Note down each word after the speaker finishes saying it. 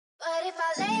But if I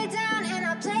lay down and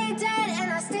I play dead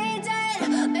and I stay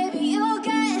dead, maybe you'll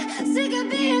get sick of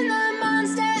being the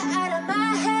monster out of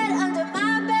my head, under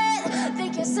my bed.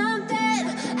 Think you're something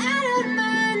out of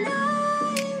my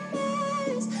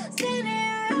nightmares,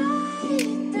 standing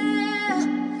right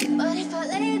there. But if I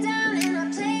lay down and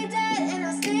I play dead and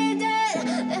I stay dead,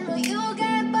 then will you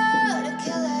get bored of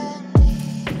killing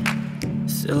me?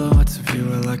 Silhouettes of you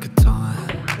are like a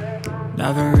taunt.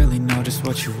 Never really know just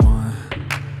what you want.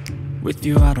 With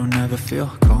you I don't ever feel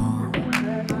calm.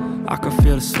 I can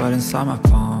feel the sweat inside my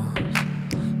palms.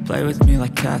 Play with me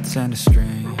like cats and a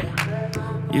string.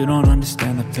 You don't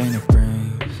understand the pain it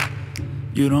brings.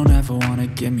 You don't ever wanna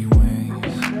give me wings.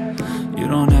 You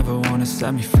don't ever wanna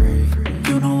set me free.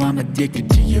 You know I'm addicted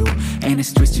to you, and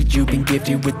it's twisted, you've been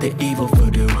gifted with the evil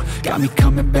voodoo. Got me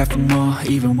coming back for more,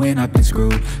 even when I've been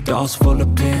screwed. Dolls full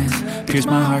of pins, pierce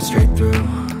my heart straight through.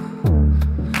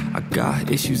 I got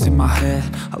issues in my head,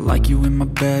 I like you in my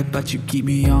bed, but you keep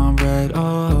me on red.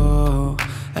 Oh,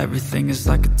 everything is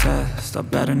like a test, I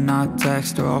better not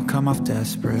text or I'll come off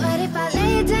desperate. But if I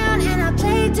lay down and I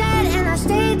play dead and I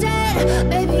stay dead,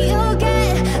 maybe you'll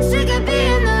get sick of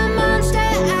being the monster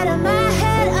out of my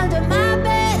head, under my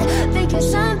bed. Think you're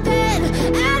something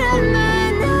out of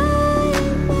my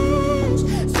nightmares,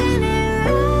 standing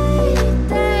right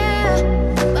there.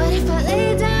 But if I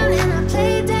lay down and I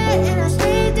play dead and I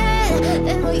stay dead,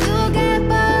 then will you get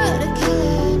bored of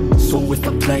killing me? So if I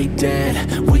play dead,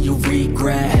 will you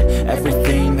regret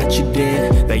everything that you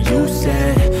did, that you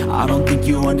said? I don't think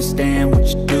you understand what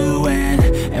you're doing,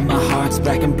 and my heart's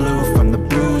black and blue from the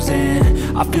bruising.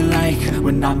 I feel like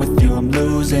when I'm with you I'm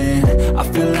losing. I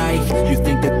feel like you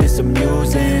think that this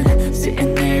amusing,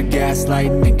 sitting there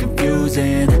gaslighting and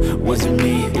confusing. Was it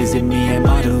me? Is it me? Am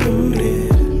I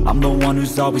deluded? I'm the one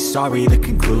who's always sorry, the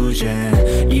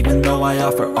conclusion, even though I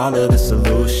offer all of the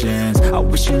solutions. I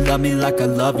wish you loved me like I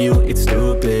love you, it's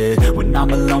stupid. When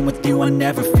I'm alone with you I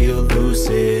never feel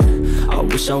lucid. I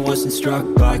wish I wasn't struck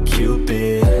by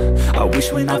Cupid. I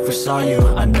wish when I first saw you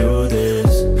I knew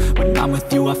this. When I'm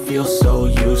with you I feel so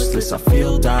useless, I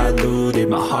feel diluted,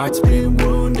 my heart's been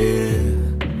wounded.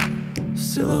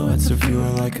 Silhouettes of you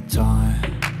are like a taunt.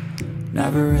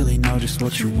 Never really know just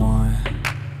what you want.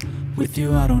 With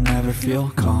you I don't ever feel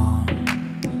calm.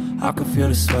 I can feel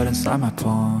the sweat inside my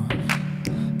palms.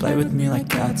 Play with me like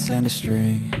cats and a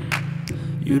string.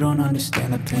 You don't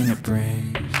understand the pain it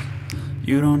brings.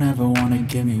 You don't ever wanna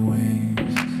give me wings.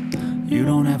 You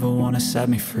don't ever wanna set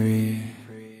me free.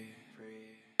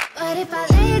 But if I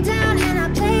lay down and I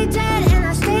play dead and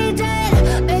I stay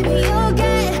dead, maybe you'll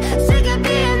get sick of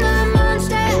being the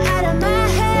monster out of my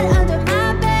head, under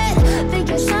my bed. Think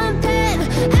you're something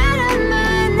out of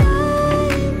my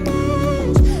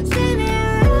nightmares,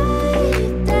 standing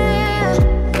right there.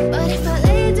 But if I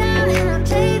lay down and I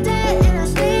play dead and I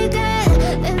stay dead,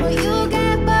 then will you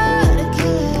get bored of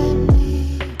killing me?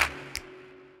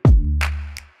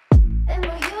 Then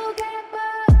will you get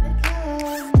bored of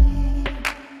killing me?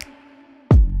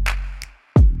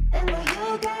 Then will you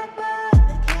get bored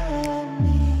of killing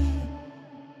me?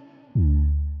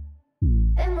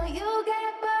 Then will you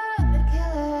get bored of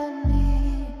killing me?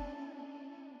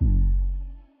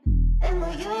 Then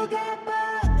will you get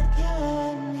bored of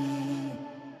killing me?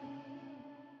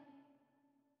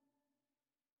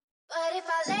 But if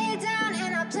I lay down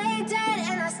and I play dead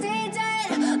and I stay dead,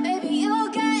 maybe you'll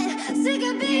get sick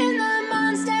of being the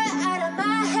monster out of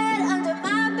my head, under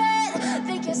my bed.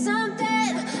 Think you're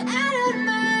something out of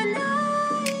my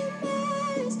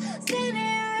nightmares,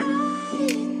 standing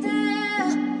right there.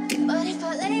 But if I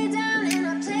lay down and I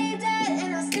play dead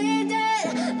and I stay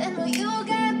dead, then will you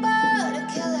get bored of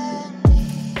killing me?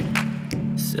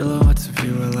 Silhouettes of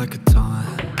you are like a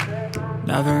taunt.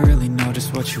 Never really know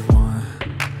just what you want.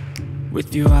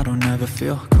 With you I don't ever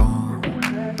feel calm.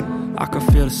 I can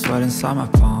feel the sweat inside my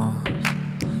palms.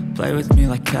 Play with me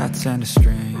like cats and a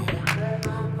string.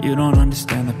 You don't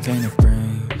understand the pain it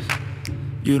brings.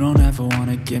 You don't ever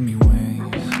wanna give me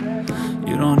wings.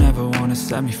 You don't ever wanna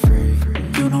set me free.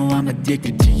 You know I'm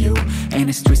addicted to you, and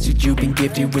it's twisted, you've been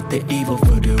gifted with the evil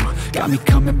voodoo. Got me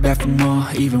coming back for more,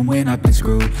 even when I've been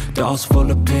screwed. Dolls full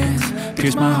of pins,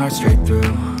 pierce my heart straight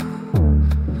through.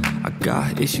 I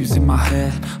got issues in my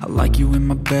head, I like you in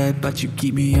my bed, but you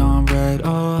keep me on red.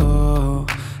 Oh,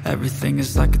 everything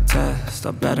is like a test,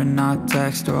 I better not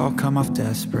text or I'll come off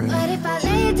desperate. But if I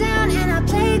lay down and I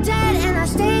play dead and I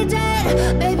stay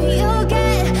dead, maybe you'll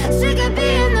get sick of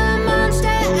being the monster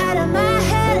out of my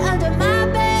head, under my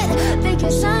bed. Think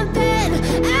you're something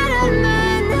out of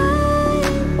my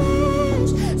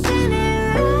nightmares,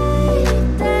 standing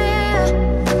right there.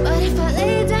 But if I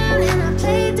lay down and I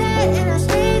play dead and I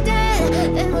stay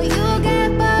dead, then will you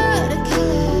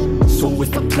So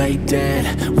if I play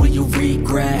dead, will you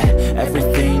regret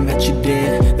everything that you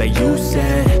did, that you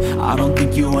said? I don't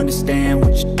think you understand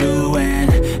what you're doing,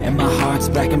 and my heart's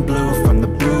black and blue from the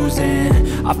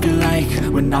bruising. I feel like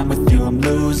when I'm with you I'm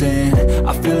losing.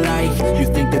 I feel like you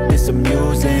think that this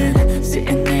amusing,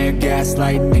 sitting there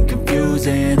gaslighting and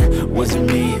confusing. Was it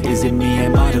me? Is it me?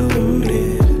 Am I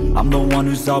deluded? I'm the one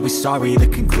who's always sorry, the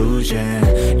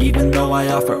conclusion. Even though I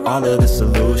offer all of the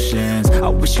solutions, I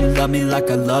wish you loved me like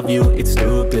I love you, it's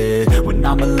stupid. When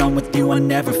I'm alone with you I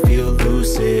never feel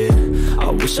lucid. I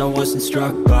wish I wasn't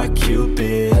struck by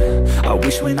Cupid. I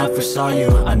wish when I first saw you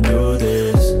I knew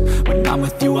this. When I'm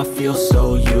with you I feel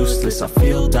so useless, I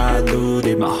feel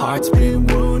diluted, my heart's been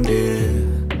wounded.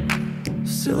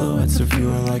 Silhouettes of you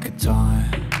are like a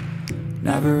taunt,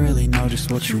 never really know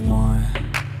just what you want.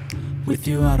 With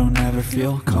you I don't ever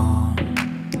feel calm,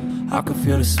 I can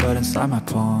feel the sweat inside my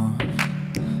palms.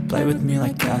 Play with me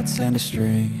like cats and a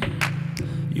string,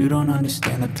 you don't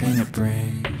understand the pain it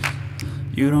brings.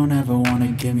 You don't ever wanna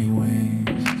give me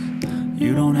wings,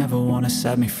 you don't ever wanna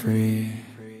set me free.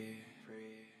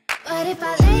 But if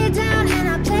I lay down and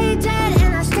I play dead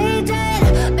and I stay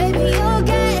dead, baby you'll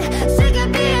get sick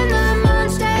of being the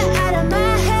monster out of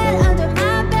my head, under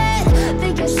my bed.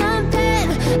 Think you're something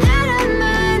out of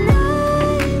my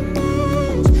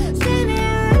nightmares,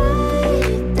 standing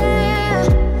right there.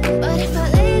 But if I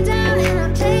lay down and I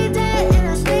play dead and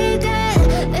I stay dead,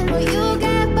 then will you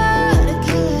get bored of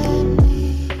killing me?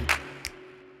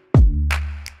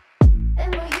 Then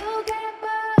will you get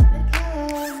bored of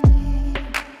killing me?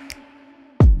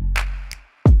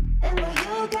 And will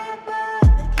you get bored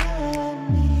of killing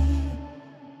me?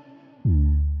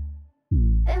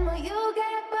 And will you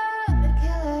get bored of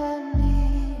killing me?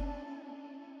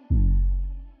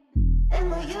 And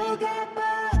will you get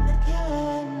bored of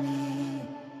killing me?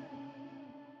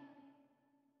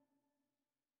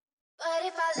 But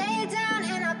if I lay down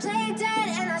and I play dead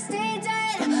and I stay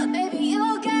dead, baby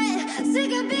you'll get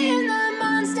sick of being the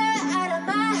monster out of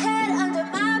my head, under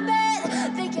my bed.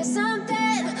 Think you're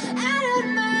something out of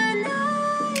my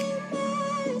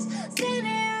nightmares,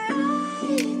 standing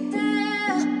right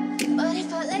there. But if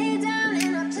I lay down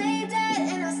and I play dead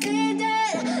and I stay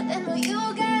dead, then will you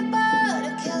get bored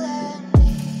of killing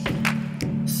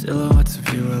me? Silhouettes of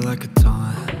you are like a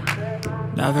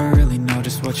taunt, never really know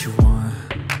just what you want.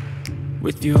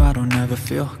 With you I don't ever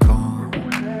feel calm,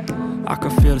 I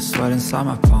can feel the sweat inside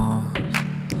my palms.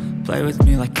 Play with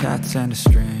me like cats and a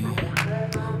string,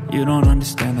 you don't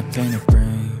understand the pain it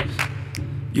brings.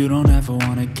 You don't ever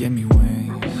wanna give me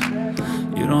wings,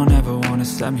 you don't ever wanna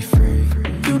set me free.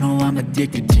 You know I'm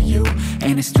addicted to you,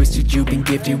 and it's twisted, you've been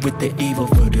gifted with the evil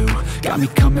voodoo. Got me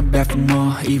coming back for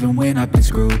more, even when I've been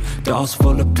screwed. Dolls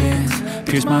full of pins,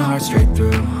 pierce my heart straight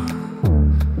through.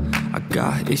 I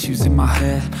got issues in my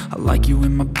head, I like you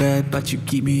in my bed, but you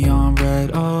keep me on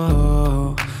red.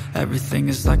 Oh, everything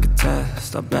is like a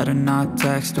test, I better not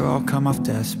text or I'll come off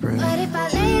desperate. But if I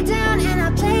lay down and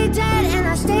I play dead and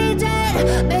I stay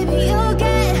dead, baby you'll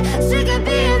get sick of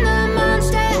being the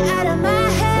monster out of my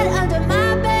head, under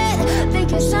my bed.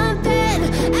 Think you're something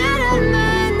out of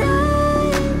my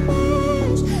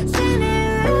nightmares,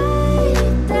 standing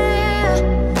right there.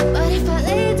 But if I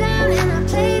lay down and I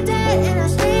play dead and I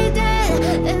stay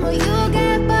dead, then will you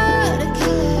get bored of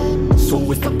killing me? So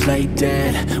if I play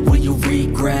dead, will you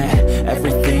regret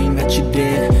everything that you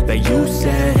did, that you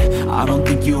said? I don't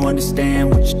think you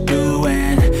understand what you're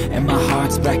doing, and my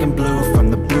heart's black and blue from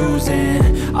the bruising.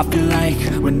 I feel like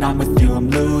when I'm with you I'm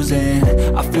losing.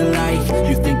 I feel like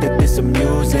you think that this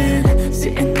amusing,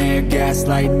 sitting there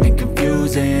gaslighting and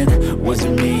confusing. Was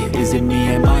it me? Is it me?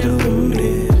 Am I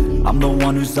deluded? I'm the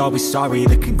one who's always sorry,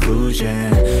 the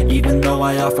conclusion. Even though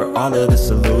I offer all of the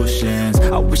solutions,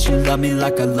 I wish you loved me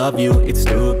like I love you, it's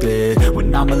stupid.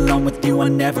 When I'm alone with you I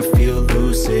never feel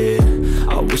lucid.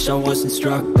 I wish I wasn't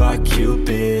struck by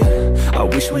Cupid. I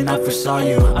wish when I first saw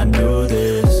you I knew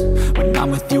this. When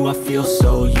I'm with you I feel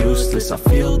so useless, I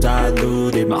feel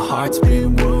diluted, my heart's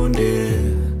been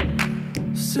wounded.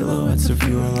 Silhouettes of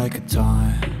you are like a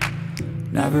taunt,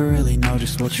 never really know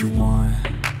just what you want.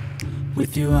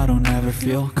 With you I don't ever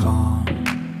feel calm,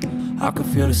 I can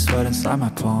feel the sweat inside my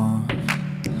palms.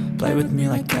 Play with me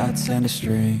like cats and a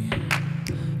string,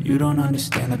 you don't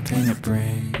understand the pain it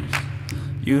brings.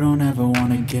 You don't ever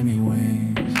wanna give me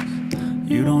wings,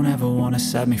 you don't ever wanna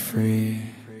set me free.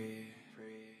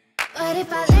 But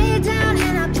if I lay down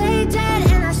and I play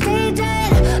dead and I stay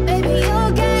dead, baby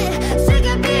you'll get sick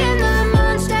of being the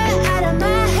monster out of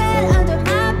my head, under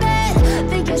my bed.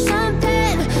 Think you're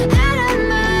something out of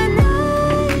my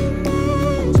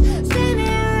nightmares,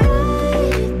 standing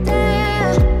right there.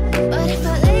 But if I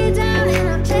lay down and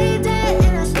I play dead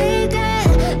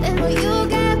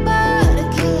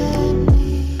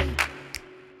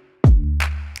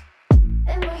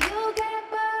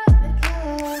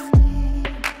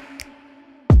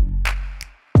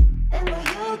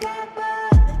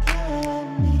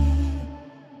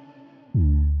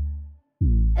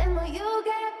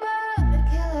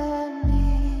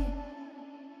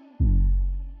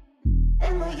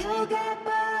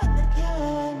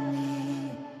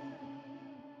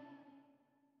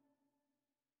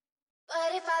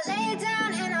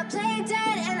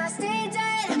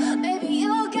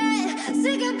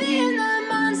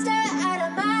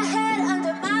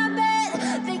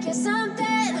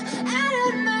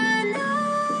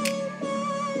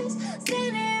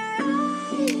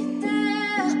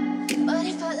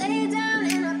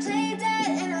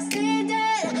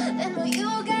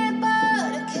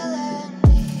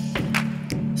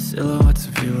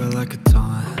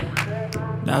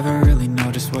Never really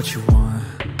know just what you want.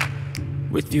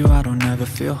 With you I don't ever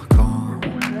feel calm.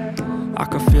 I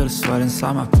can feel the sweat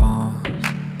inside my palms.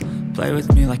 Play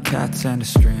with me like cats and a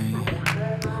string.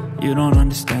 You don't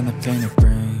understand the pain it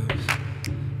brings.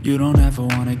 You don't ever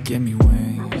wanna give me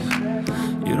wings.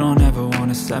 You don't ever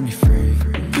wanna set me free.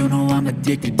 You know I'm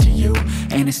addicted to you,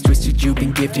 and it's twisted, you've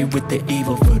been gifted with the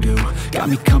evil voodoo. Got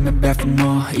me coming back for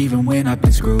more, even when I've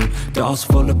been screwed. Dolls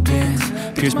full of pins,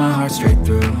 pierce my heart straight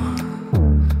through.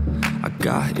 I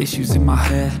got issues in my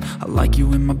head, I like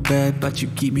you in my bed, but you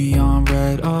keep me on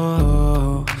red.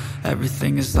 Oh,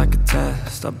 everything is like a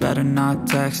test, I better not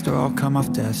text or I'll come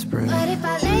off desperate. But if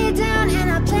I lay down and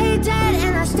I play dead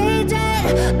and I stay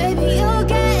dead, baby, you'll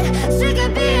get sick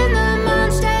of being the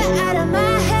monster out of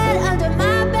my head, under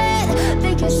my bed,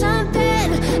 thinking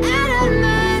something out of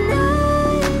my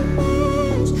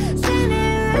nightmares,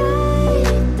 standing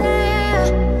right there.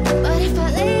 But if I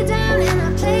lay down and I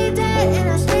play dead and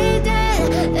I stay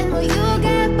dead, then will you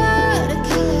get bored of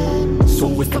killing? So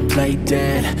if I play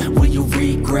dead, will you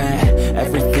regret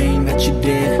everything that you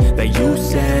did, that you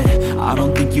said? I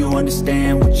don't think you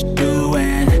understand what you're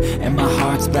doing, and my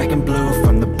heart's black and blue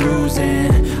from the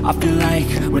bruising. I feel like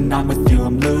when I'm with you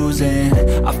I'm losing.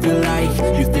 I feel like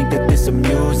you think that this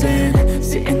amusing,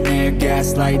 sitting there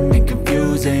gaslighting and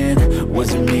confusing.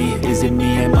 Was it me? Is it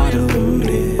me? Am I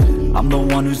deluded? I'm the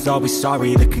one who's always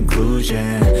sorry, the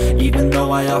conclusion, even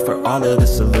though I offer all of the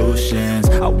solutions.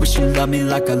 I wish you loved me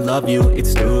like I love you,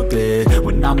 it's stupid.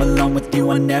 When I'm alone with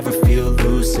you I never feel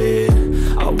lucid.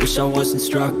 I wish I wasn't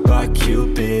struck by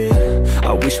Cupid.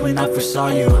 I wish when I first saw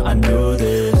you I knew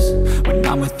this. When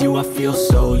I'm with you I feel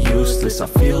so useless, I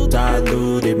feel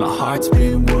diluted, my heart's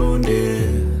been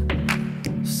wounded.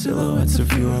 Silhouettes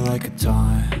of you are like a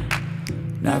taunt.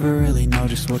 Never really know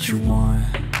just what you want.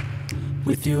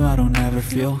 With you I don't ever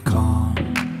feel calm.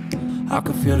 I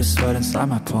can feel the sweat inside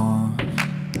my palms.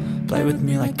 Play with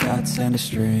me like cats and a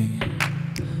string.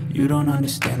 You don't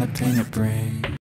understand the pain it brings.